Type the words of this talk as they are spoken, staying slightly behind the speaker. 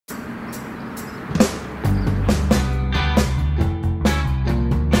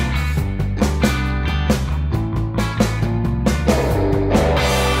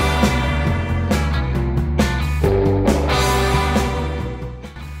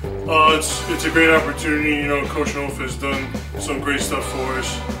It's a great opportunity. You know, Coach Nof has done some great stuff for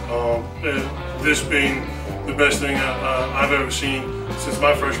us. This being the best thing I've ever seen since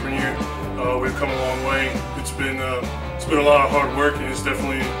my freshman year. We've come a long way. It's been a lot of hard work, and it's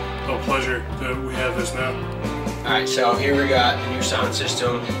definitely a pleasure that we have this now. All right, so here we got the new sound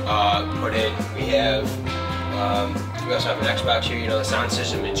system put in. We also have an Xbox here. You know, the sound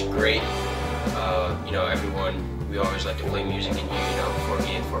system is great. You know, we always like to play music in here, you know, before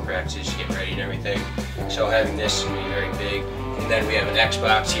game, before practice, get ready and everything. So having this is going to be very big. And then we have an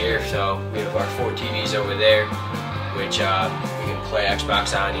Xbox here, so we have our 4 TVs over there, which we can play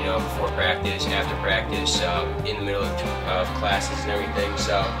Xbox on, you know, before practice, after practice, in the middle of classes and everything.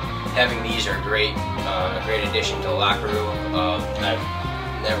 So having these are great, a great addition to the locker room.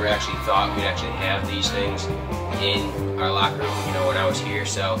 I've never actually thought we'd actually have these things in our locker room, you know, when I was here.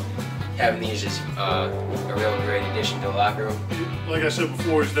 So having these is a real great addition to the locker room. Like I said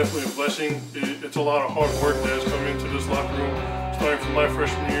before, it's definitely a blessing. It's a lot of hard work that has come into this locker room, starting from my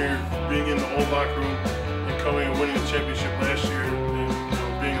freshman year, being in the old locker room, and coming and winning the championship last year, and you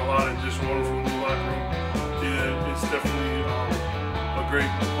know, being allotted this wonderful new locker room. Yeah, it's definitely a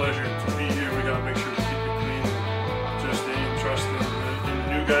great pleasure to be here. We gotta make sure to keep it clean, just stay trusting the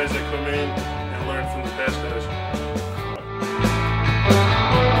new guys that come in.